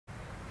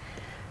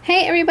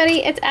Hey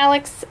everybody, it's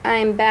Alex.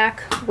 I'm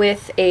back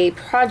with a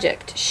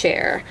project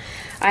share.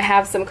 I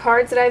have some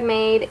cards that I've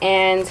made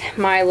and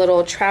my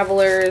little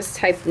traveler's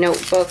type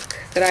notebook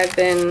that I've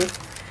been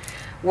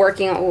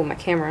working on. Oh, my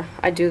camera.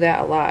 I do that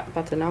a lot.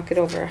 About to knock it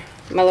over.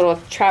 My little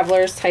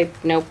traveler's type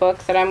notebook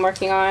that I'm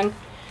working on.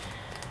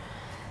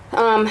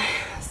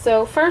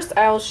 So first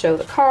I'll show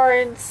the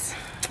cards.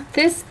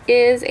 This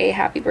is a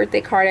happy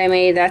birthday card I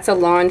made. That's a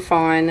Lawn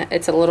Fawn.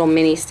 It's a little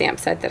mini stamp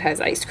set that has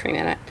ice cream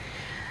in it.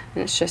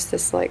 And it's just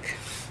this like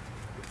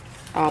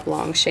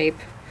oblong shape.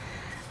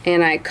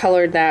 And I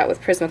colored that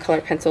with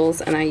Prismacolor pencils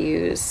and I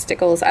used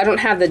stickles. I don't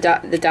have the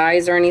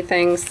dies or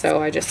anything,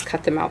 so I just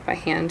cut them out by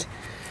hand.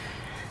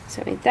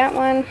 So I made that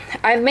one.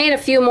 I've made a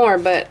few more,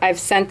 but I've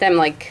sent them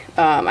like,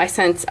 I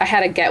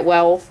had a Get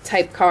Well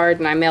type card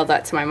and I mailed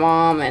that to my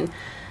mom, and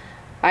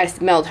I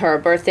mailed her a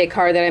birthday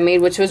card that I made,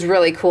 which was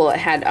really cool. It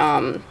had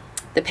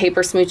the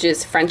Paper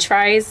Smooches French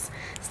fries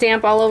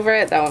stamp all over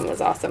it. That one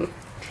was awesome.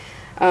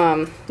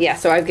 Yeah,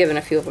 so I've given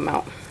a few of them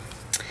out.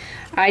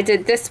 I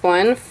did this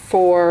one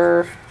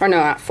from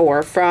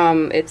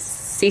it's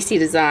CC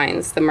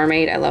Designs, the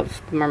mermaid. I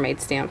love mermaid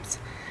stamps.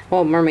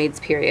 Well, mermaids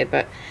period,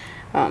 but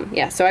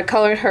yeah, so I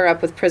colored her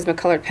up with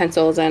Prismacolor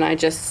pencils and I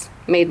just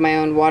made my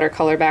own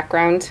watercolor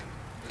background.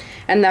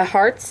 And the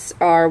hearts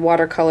are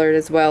watercolored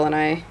as well, and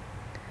I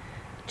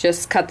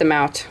just cut them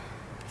out.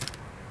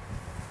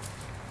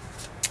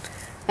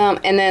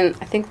 And then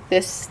I think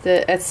it's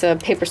a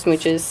Paper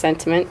Smooches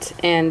sentiment,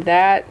 and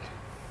that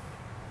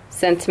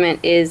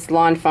sentiment is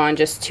Lawn Fawn,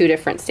 just two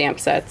different stamp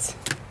sets.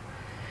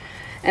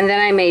 And then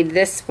I made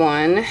this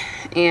one,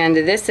 and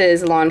this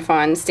is Lawn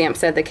Fawn stamp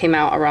set that came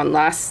out around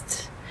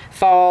last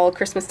fall,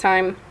 Christmas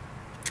time.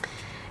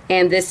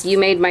 And this You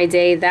Made My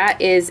Day, that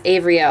is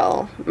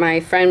Avriel. My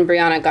friend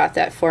Brianna got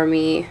that for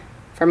me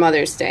for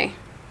Mother's Day.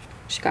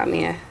 She got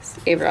me a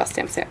Avriel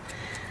stamp set.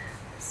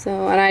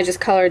 So, and I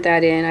just colored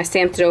that in. I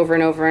stamped it over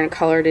and over and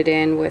colored it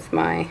in with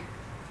my,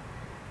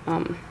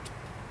 oh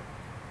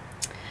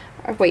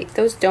wait,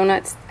 those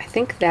donuts, I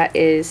think that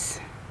is,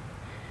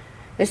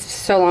 it's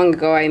so long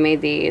ago I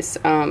made these.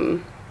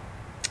 The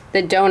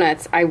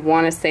donuts, I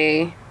want to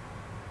say,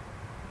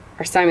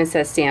 are Simon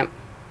Says stamp.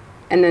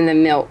 And then the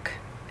milk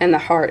and the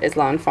heart is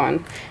Lawn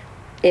Fawn.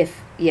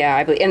 Yeah,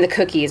 I believe, and the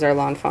cookies are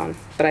Lawn Fawn.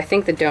 But I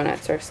think the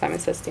donuts are Simon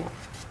Says stamp.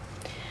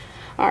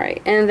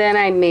 Alright, and then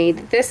I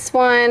made this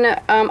one.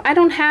 I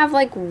don't have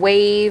like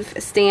wave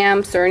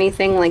stamps or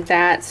anything like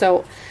that,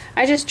 so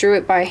I just drew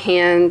it by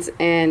hand,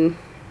 and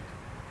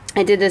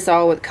I did this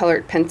all with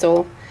colored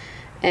pencil,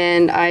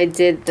 and I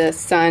did the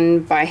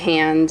sun by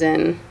hand,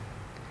 and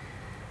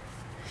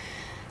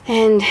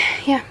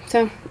yeah,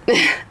 so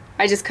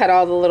I just cut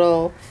all the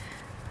little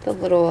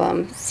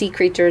sea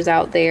creatures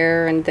out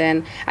there. And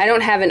then I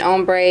don't have an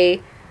ombre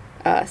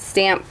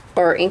stamp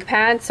or ink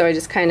pad, so I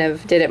just kind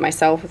of did it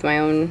myself with my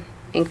own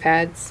ink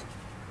pads,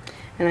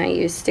 and I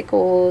used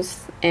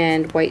stickles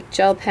and white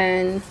gel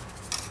pen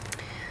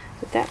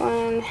with that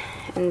one.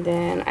 And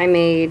then I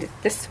made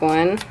this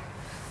one.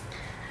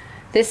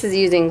 This is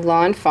using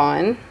Lawn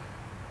Fawn,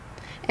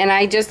 and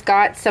I just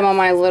got some of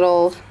my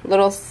little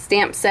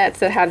stamp sets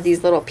that have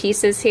these little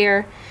pieces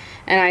here,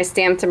 and I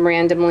stamped them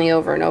randomly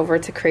over and over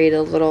to create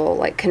a little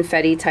like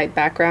confetti type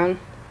background.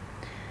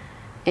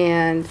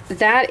 And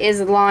that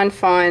is Lawn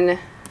Fawn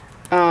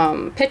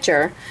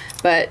picture,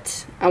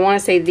 but I want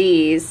to say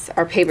these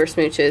are Paper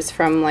Smooches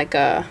from like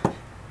a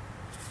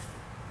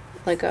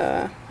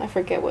I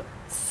forget what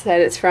set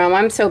it's from.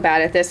 I'm so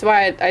bad at this.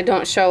 Why I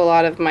don't show a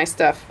lot of my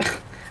stuff.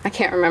 I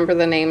can't remember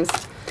the names.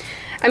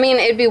 I mean,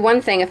 it'd be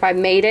one thing if I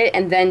made it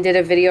and then did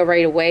a video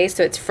right away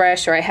so it's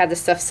fresh, or I had the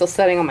stuff still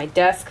sitting on my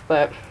desk,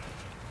 but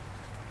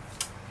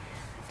it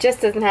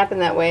just doesn't happen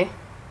that way.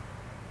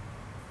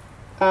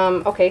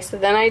 Okay, so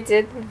then I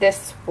did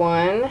this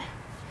one.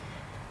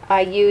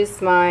 I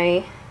used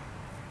my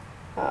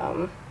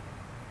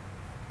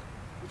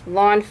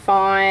Lawn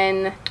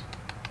Fawn,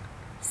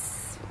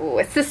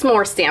 it's the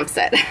S'more stamp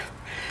set.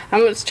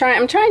 I'm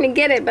trying to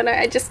get it, but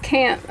I just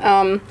can't.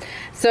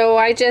 So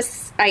I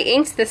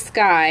inked the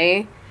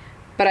sky,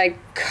 but I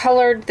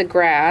colored the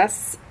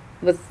grass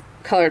with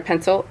colored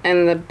pencil,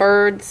 and the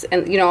birds,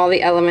 and you know, all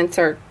the elements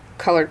are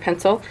colored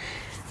pencil.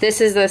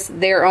 This is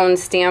their own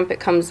stamp. It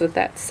comes with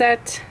that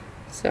set.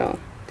 So,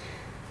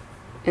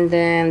 and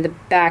then the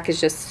back is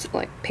just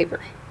like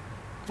paper.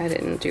 I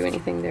didn't do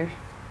anything there.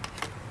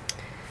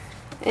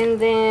 And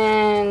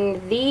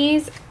then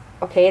these,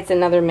 okay, it's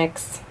another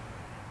mix.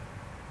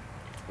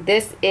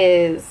 This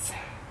is,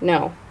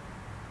 no,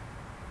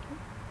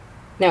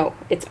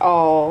 it's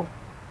all,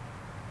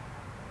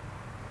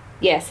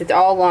 yes, it's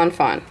all Lawn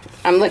Fawn.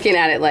 I'm looking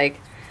at it like,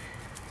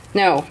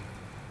 no.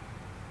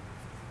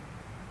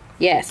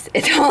 Yes,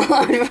 it's all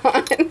Lawn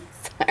Fawn.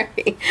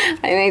 Sorry,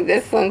 I made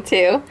this one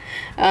too.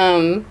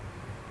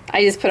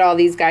 I just put all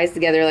these guys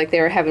together like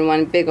they were having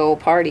one big old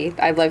party.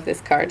 I love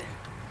this card.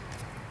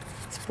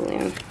 It's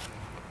balloon.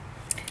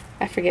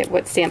 I forget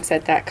what stamp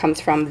set that comes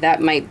from.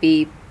 That might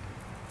be,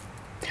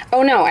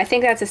 oh no, I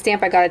think that's a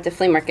stamp I got at the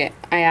flea market.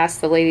 I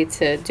asked the lady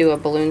to do a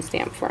balloon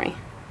stamp for me.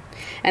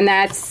 And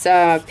that's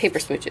Paper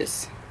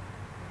Smooches.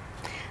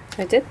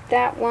 I did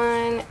that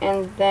one,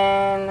 and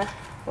then,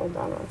 hold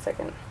on one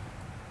second.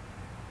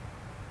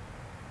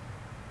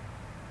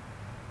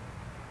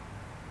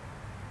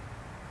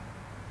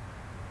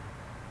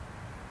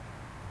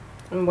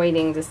 I'm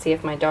waiting to see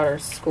if my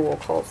daughter's school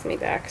calls me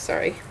back,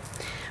 sorry.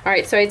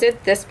 Alright, so I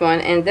did this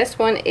one, and this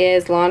one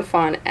is Lawn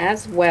Fawn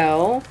as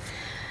well.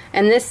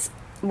 And this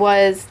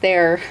was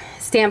their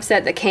stamp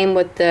set that came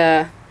with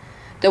the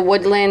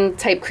woodland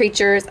type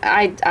creatures.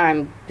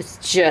 I'm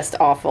just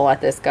awful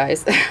at this,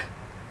 guys.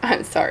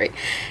 I'm sorry.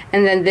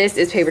 And then this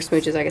is Paper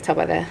Smooches, I could tell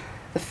by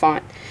the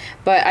font.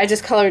 But I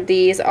just colored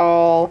these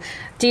all.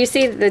 Do you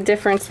see the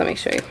difference? Let me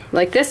show you.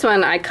 Like this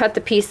one, I cut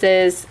the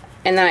pieces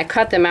and then I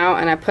cut them out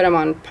and I put them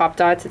on pop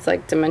dots. It's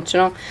like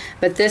dimensional.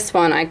 But this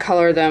one, I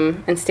color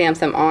them and stamp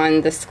them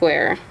on the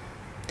square.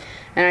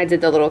 And I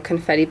did the little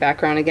confetti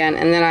background again.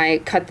 And then I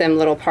cut them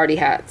little party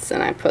hats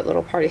and I put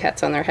little party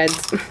hats on their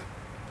heads.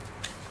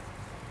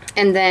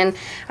 And then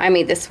I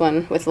made this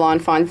one with Lawn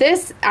Fawn.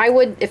 This, I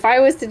would, if I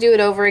was to do it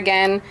over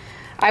again,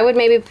 I would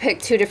maybe pick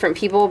 2 different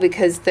people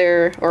because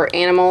they're, or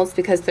animals,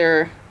 because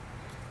their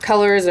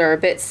colors are a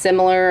bit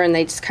similar and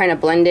they just kind of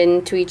blend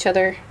into each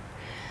other.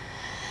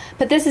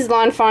 But this is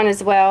Lawn Fawn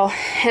as well,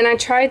 and I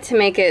tried to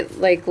make it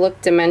like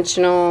look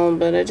dimensional,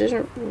 but it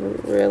doesn't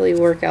really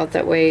work out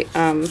that way.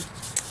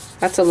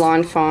 That's a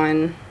Lawn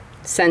Fawn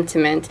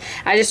sentiment.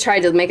 I just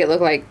tried to make it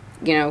look like,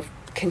 you know,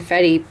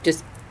 confetti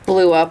just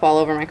blew up all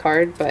over my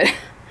card, but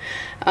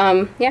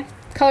yeah,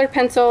 colored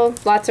pencil,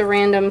 lots of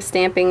random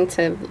stamping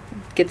to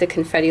get the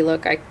confetti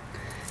look. I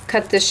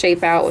cut this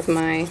shape out with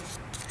my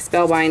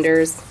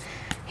Spellbinders.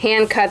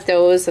 Hand cut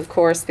those, of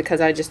course,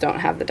 because I just don't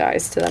have the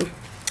dies to them.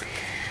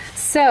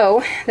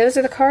 So, those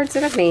are the cards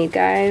that I've made,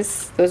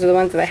 guys. Those are the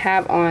ones that I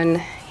have on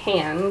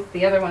hand.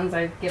 The other ones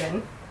I've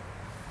given.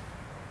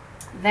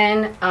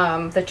 Then,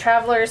 the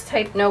Traveler's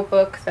type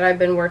notebook that I've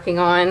been working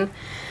on.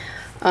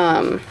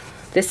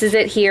 This is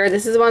it here.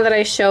 This is the one that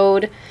I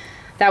showed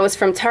that was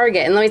from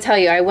Target. And let me tell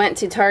you, I went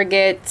to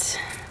Target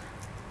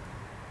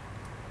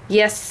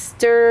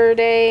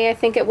yesterday, I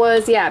think it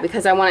was. Yeah,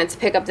 because I wanted to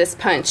pick up this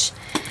punch.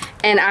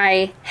 And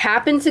I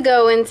happened to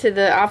go into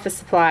the office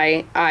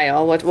supply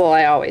aisle, well,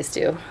 I always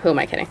do. Who am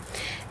I kidding?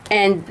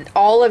 And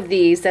all of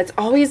these, that's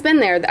always been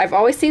there. I've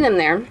always seen them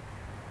there.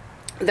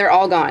 They're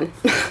all gone.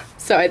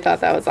 So I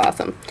thought that was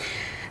awesome.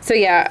 So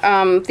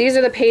yeah, these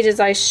are the pages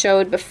I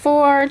showed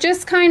before.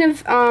 Just kind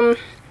of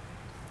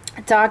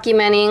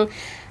documenting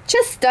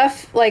just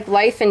stuff like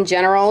life in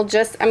general.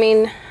 Just, I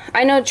mean,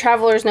 I know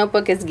Traveler's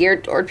Notebook is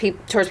geared towards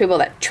people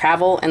that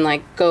travel and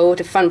like go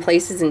to fun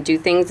places and do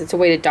things. It's a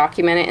way to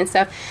document it and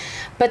stuff.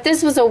 But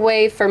this was a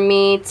way for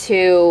me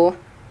to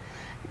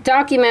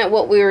document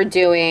what we were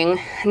doing,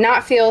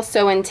 not feel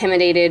so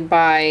intimidated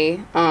by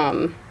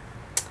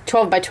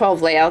 12 by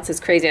 12 layouts, as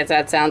crazy as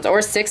that sounds,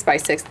 or 6 by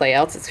 6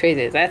 layouts, as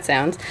crazy as that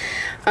sounds.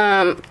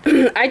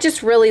 I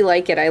just really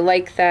like it. I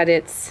like that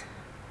it's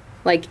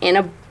like in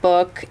a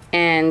book,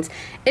 and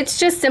it's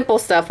just simple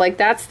stuff. Like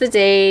that's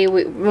the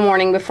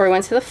morning before we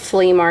went to the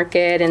flea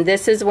market, and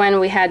this is when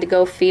we had to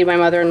go feed my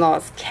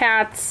mother-in-law's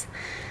cats.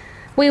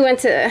 Me and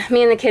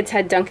the kids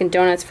had Dunkin'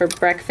 Donuts for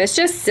breakfast.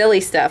 Just silly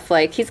stuff.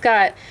 Like he's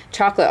got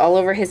chocolate all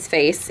over his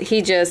face.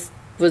 He just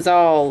was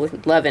all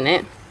loving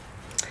it.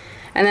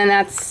 And then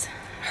that's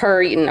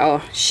her eating.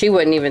 Oh, she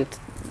wouldn't even,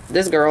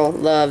 this girl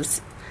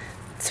loves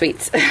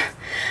sweets.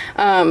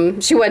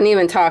 She wasn't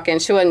even talking.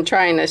 She wasn't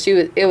trying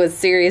to. It was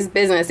serious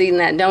business eating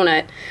that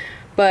donut.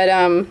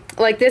 But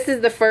like this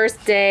is the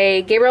first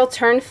day. Gabriel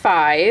turned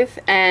 5,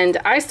 and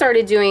I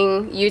started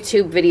doing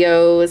YouTube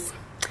videos.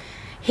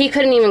 He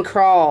couldn't even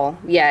crawl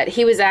yet.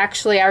 He was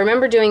actually, I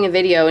remember doing a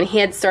video, and he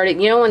had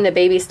started, you know when the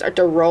babies start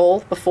to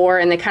roll before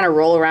and they kind of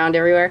roll around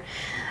everywhere?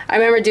 I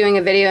remember doing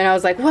a video and I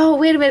was like, whoa,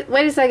 wait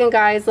a second,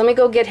 guys. Let me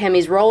go get him.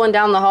 He's rolling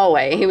down the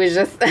hallway. He was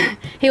just,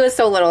 he was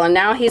so little, and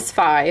now he's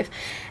 5.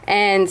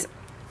 And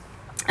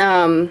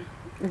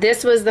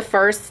this was the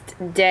first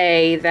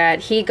day that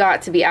he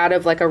got to be out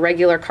of like a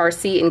regular car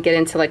seat and get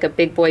into like a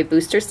big boy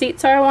booster seat.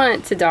 So I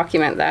wanted to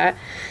document that.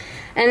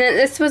 And then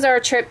this was our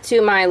trip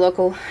to my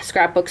local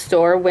scrapbook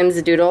store,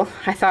 Whimsidoodle.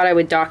 I thought I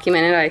would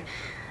document it.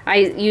 I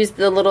used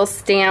the little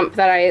stamp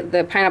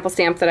the pineapple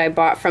stamp that I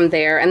bought from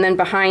there. And then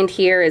behind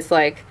here is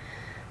like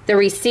the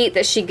receipt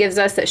that she gives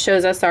us that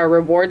shows us our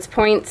rewards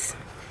points.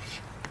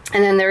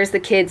 And then there's the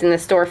kids in the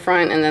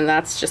storefront, and then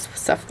that's just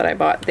stuff that I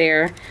bought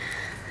there.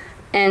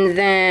 And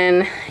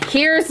then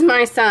here's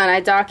my son. I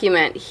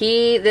document.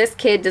 This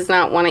kid does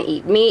not want to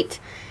eat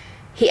meat.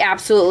 He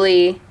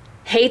absolutely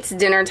hates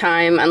dinner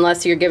time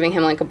unless you're giving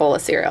him like a bowl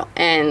of cereal.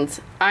 And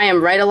I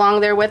am right along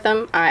there with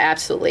him. I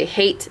absolutely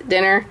hate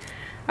dinner.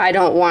 I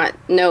don't want,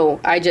 no,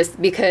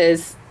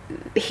 because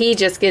he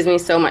just gives me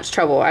so much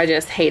trouble. I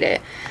just hate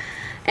it.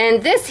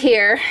 And this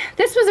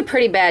was a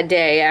pretty bad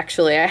day,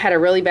 actually. I had a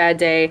really bad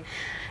day.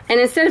 And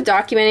instead of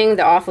documenting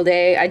the awful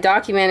day, I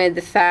documented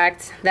the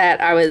fact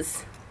that I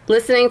was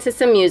listening to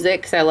some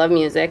music because I love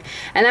music.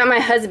 And then my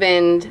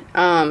husband,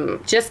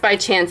 just by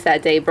chance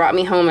that day, brought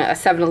me home a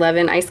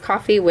 7-Eleven iced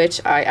coffee,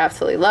 which I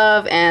absolutely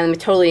love and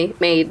totally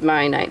made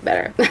my night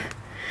better.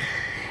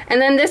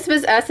 And then this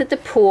was us at the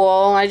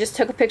pool. I just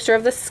took a picture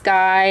of the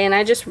sky and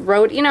I just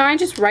wrote, you know, I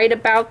just write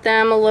about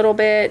them a little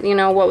bit, you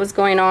know, what was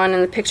going on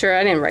in the picture.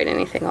 I didn't write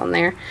anything on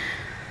there.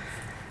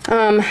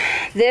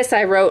 This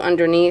I wrote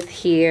underneath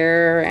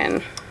here,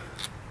 and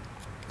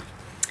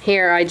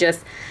here I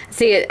just,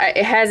 see it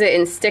has it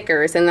in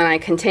stickers, and then I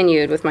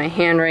continued with my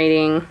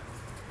handwriting,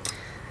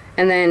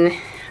 and then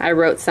I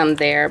wrote some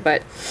there,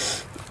 but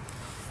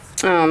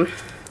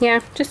yeah,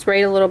 just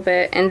write a little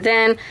bit. And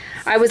then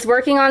I was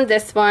working on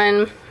this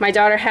one. My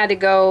daughter had to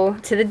go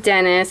to the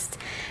dentist,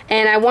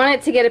 and I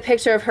wanted to get a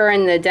picture of her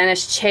in the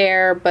dentist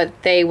chair, but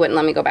they wouldn't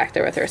let me go back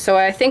there with her. So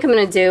what I think I'm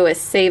going to do is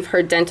save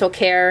her dental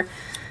care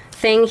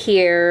thing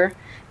here,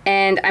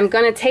 and I'm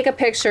going to take a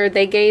picture.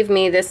 They gave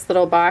me this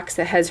little box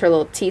that has her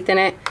little teeth in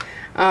it.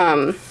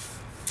 I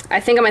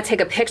think I'm going to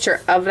take a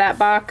picture of that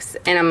box,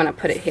 and I'm going to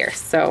put it here.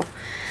 So,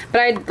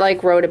 but I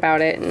like wrote about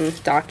it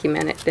and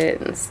documented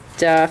it and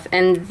stuff.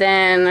 And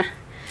then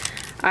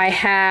I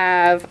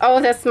have,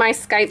 oh, that's my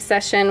Skype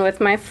session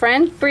with my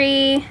friend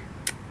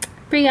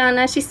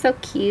Brianna. She's so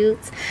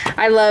cute.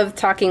 I love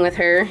talking with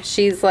her.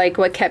 She's like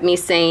what kept me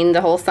sane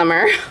the whole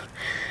summer.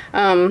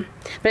 But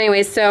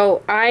anyway,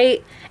 so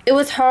it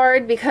was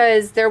hard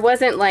because there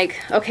wasn't like,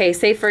 okay,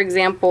 say for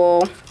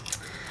example,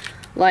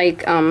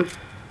 like,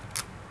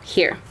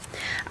 here.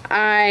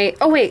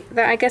 Oh wait,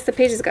 I guess the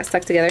pages got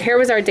stuck together. Here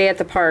was our day at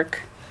the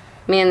park.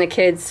 Me and the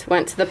kids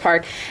went to the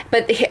park.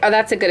 But oh,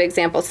 that's a good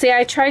example. See,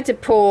 I tried to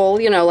pull,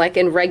 you know, like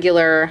in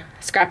regular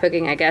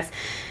scrapbooking, I guess.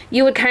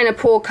 You would kind of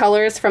pull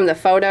colors from the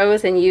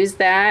photos and use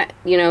that,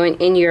 you know,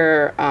 in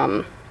your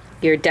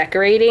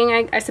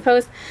decorating, I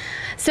suppose.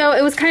 So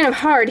it was kind of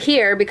hard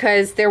here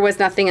because there was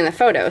nothing in the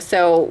photo.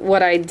 So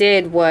what I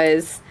did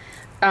was,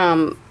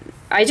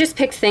 I just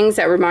picked things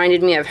that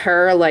reminded me of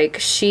her. Like,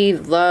 she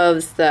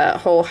loves the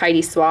whole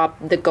Heidi Swapp,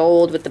 the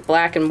gold with the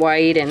black and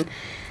white, and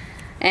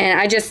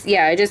I just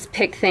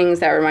picked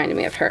things that reminded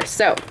me of her.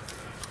 So,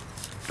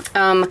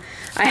 I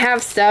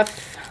have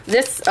stuff.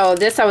 This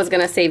I was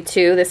gonna save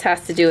too. This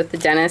has to do with the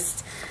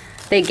dentist.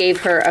 They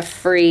gave her a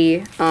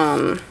free,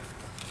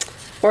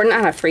 or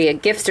not a free, a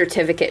gift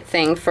certificate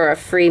thing for a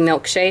free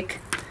milkshake,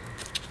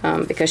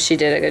 because she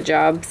did a good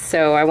job.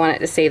 So I wanted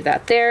to save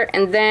that there.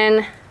 And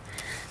then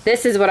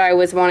this is what I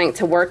was wanting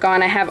to work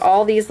on. I have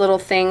all these little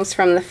things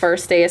from the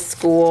first day of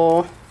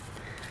school.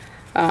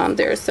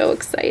 They're so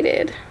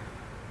excited.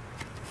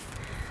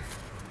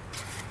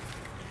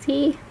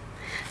 See?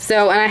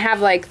 So, and I have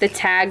like the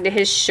tag to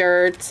his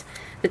shirt,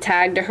 the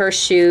tag to her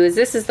shoes.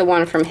 This is the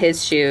one from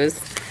his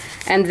shoes.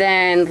 And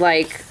then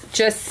like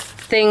just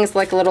things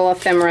like little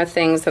ephemera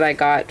things that I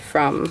got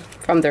from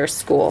their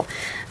school.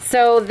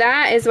 So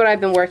that is what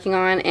I've been working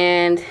on,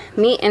 and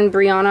me and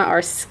Brianna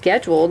are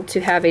scheduled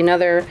to have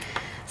another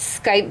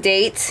Skype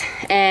date,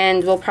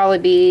 and we'll probably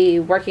be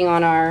working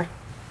on our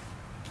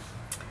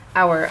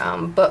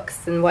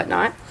books and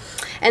whatnot.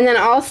 And then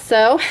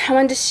also I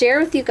wanted to share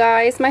with you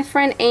guys my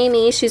friend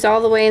Amy. She's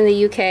all the way in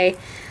the UK.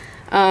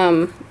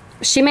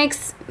 She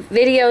makes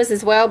videos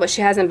as well, but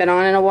she hasn't been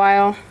on in a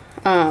while.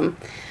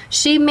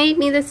 She made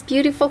me this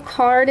beautiful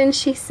card and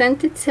she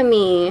sent it to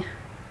me.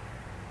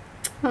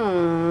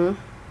 Aww.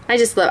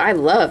 I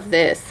love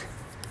this.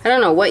 I don't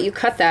know what you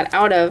cut that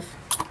out of.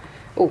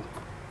 Oh.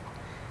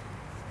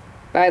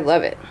 But I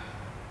love it.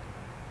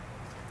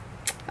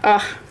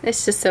 Oh,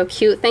 it's just so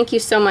cute. Thank you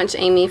so much,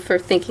 Amy, for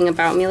thinking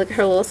about me. Look at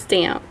her little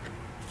stamp.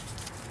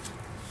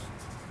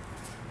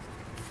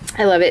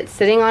 I love it. It's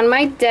sitting on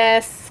my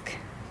desk.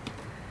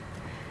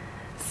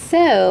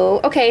 So,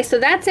 okay, so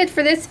that's it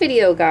for this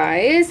video,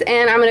 guys.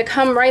 And I'm going to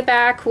come right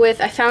back with,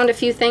 I found a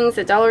few things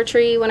at Dollar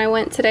Tree when I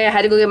went today. I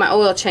had to go get my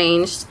oil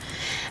changed.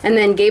 And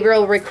then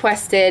Gabriel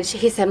requested,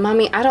 he said,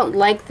 Mommy, I don't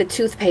like the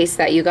toothpaste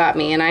that you got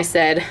me. And I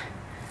said,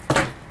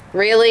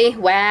 really?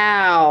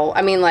 Wow.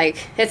 I mean, like,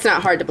 it's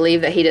not hard to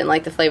believe that he didn't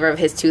like the flavor of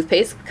his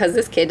toothpaste because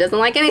this kid doesn't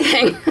like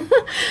anything.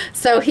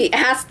 So he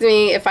asked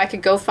me if I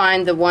could go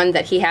find the one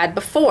that he had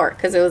before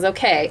because it was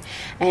okay.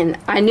 And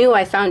I knew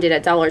I found it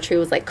at Dollar Tree. It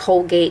was like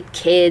Colgate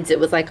Kids. It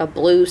was like a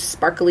blue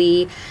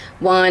sparkly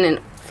one. And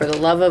for the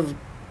love of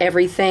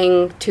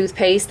everything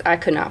toothpaste, I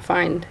could not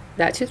find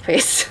that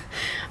toothpaste.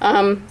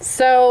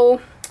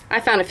 So I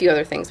found a few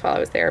other things while I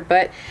was there.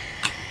 But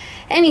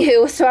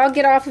anywho, so I'll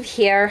get off of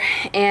here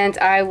and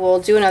I will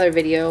do another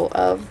video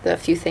of the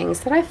few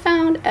things that I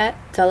found at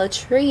Dollar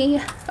Tree.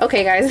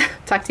 Okay, guys,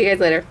 talk to you guys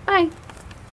later. Bye.